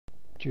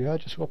Do you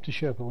just swap to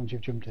Sherpa once you've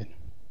jumped in?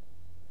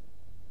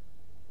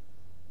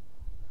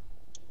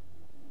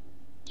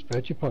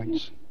 Spread your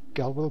points.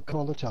 Gal will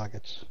call the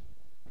targets.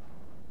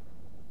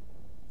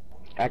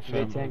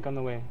 Activate tank on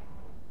the way.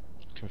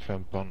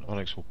 Confirm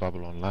Onyx will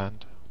bubble on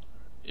land.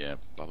 Yeah,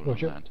 bubble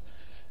Roger. on land.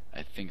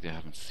 I think they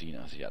haven't seen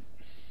us yet.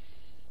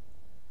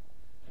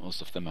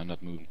 Most of them are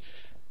not moving.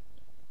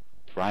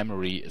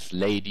 Primary is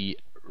Lady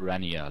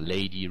Rania.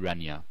 Lady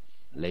Rania.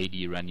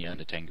 Lady Rania and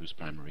the Tengu's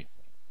primary.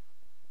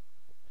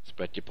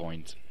 Spread your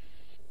points.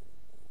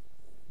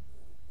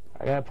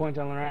 I got a point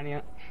on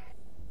Rania.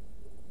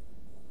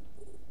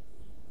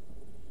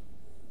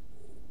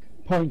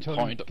 Point on.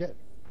 Point.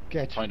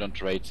 Get. Point on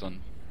trades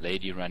on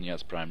Lady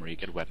Rania's primary.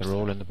 Get webs. They're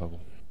all in the bubble.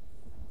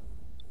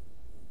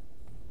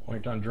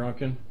 Point on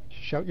Drunken.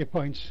 Shout your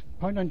points.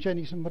 Point on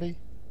Jenny, somebody.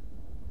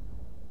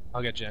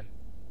 I'll get Jen.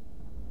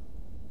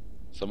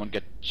 Someone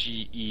get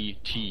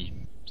GET.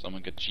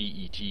 Someone get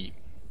GET.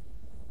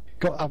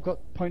 I've got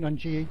point on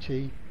GET.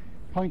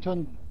 Point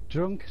on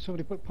drunk.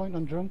 Somebody put point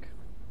on drunk.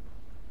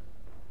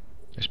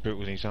 This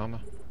brutal needs armour.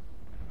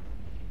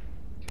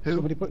 Who?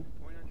 Somebody put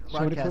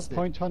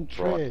point on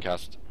trade.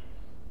 Broadcast.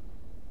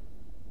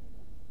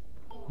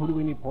 Who do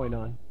we need point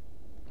on?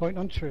 Point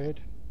on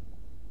trade.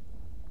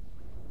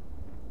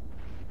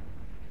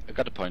 I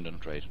got a point on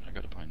trade.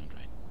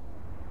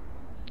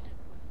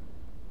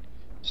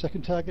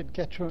 Second target,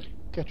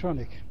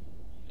 Getronic.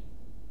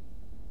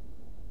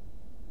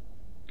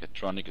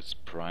 Getronic is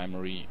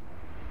primary.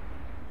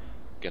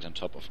 Get on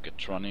top of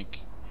Getronic.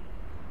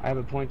 I have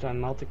a point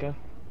on Maltica.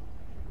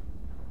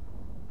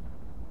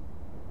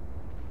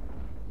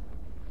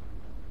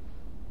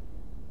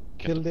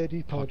 Kill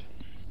Lady Pod.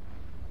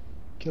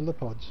 Kill the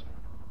pods.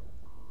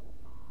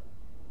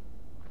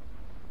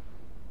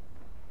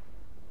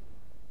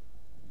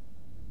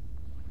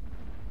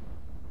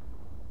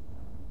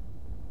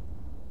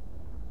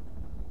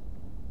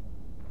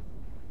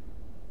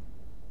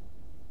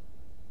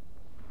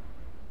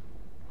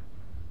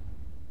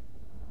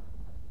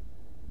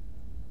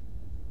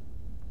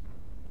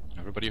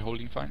 Everybody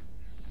holding fine?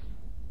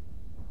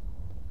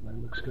 That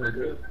looks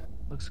good.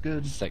 Looks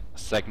good.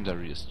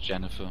 Secondary is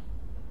Jennifer.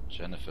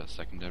 Jennifer,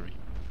 secondary.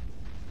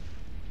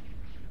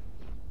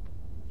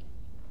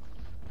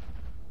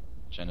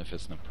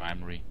 Jennifer's in the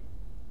primary.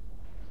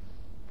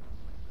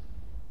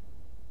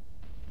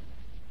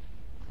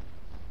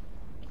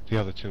 The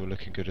other two are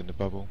looking good in the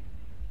bubble.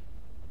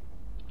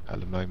 At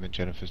the moment,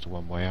 Jennifer's the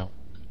one way out.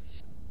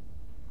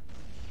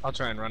 I'll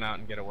try and run out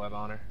and get a web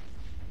on her.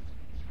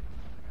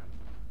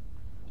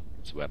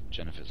 It's web.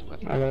 Jennifer's web.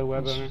 I got a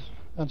web on her.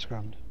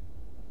 Unscrammed.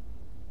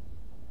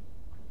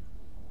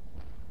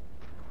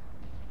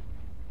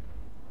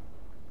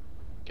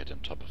 Get on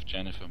top of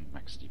Jennifer.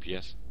 Max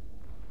DPS.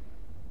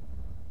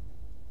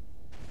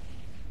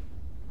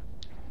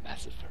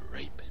 Massive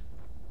rape.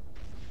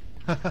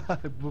 I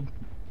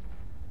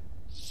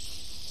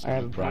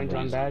have a point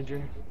on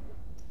Badger.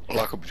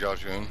 Lock up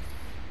Jajun.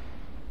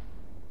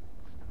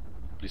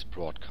 Please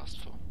broadcast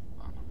for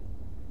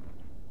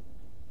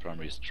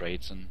primary is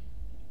Tradeson.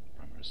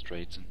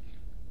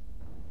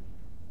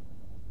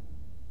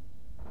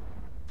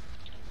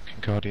 Can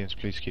Guardians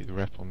please keep the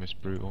rep on Miss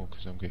Brutal,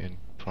 because I'm getting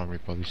primary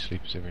body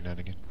sleepers every now and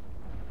again.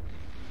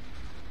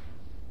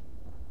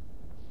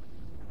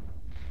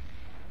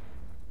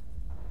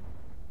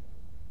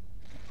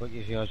 Got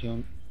your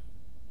Jajun.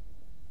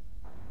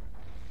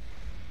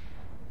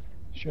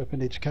 Sherpa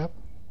needs cap.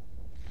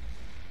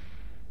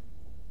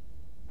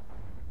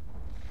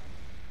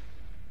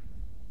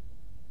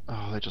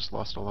 Oh, they just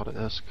lost a lot of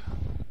ISK.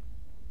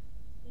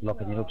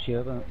 Locking it up,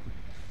 Sherpa.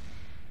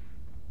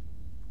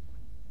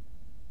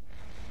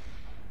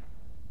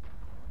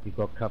 You've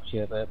got cap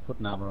Sherpa,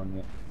 putting armor on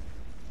you.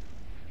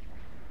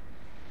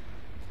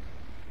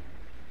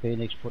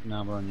 Phoenix putting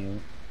armor on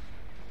you.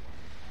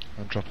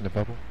 I'm dropping the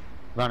bubble.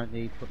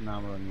 Vanity putting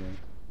armor on you.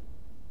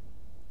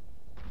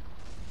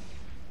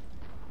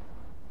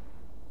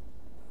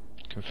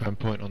 Confirm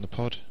point on the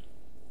pod.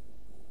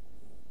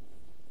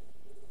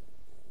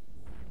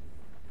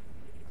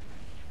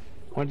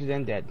 Pointed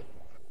and dead.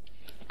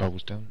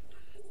 Bubble's down.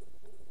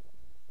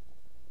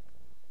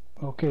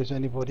 Okay, is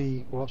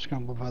anybody warp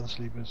scrambled by the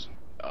sleepers?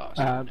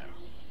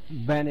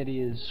 Vanity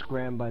is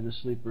scrammed by the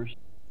sleepers.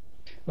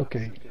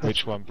 Okay.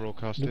 Which one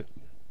broadcast it?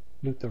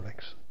 Loot the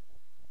Rex.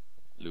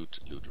 Loot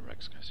the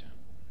Rex, guys, yeah.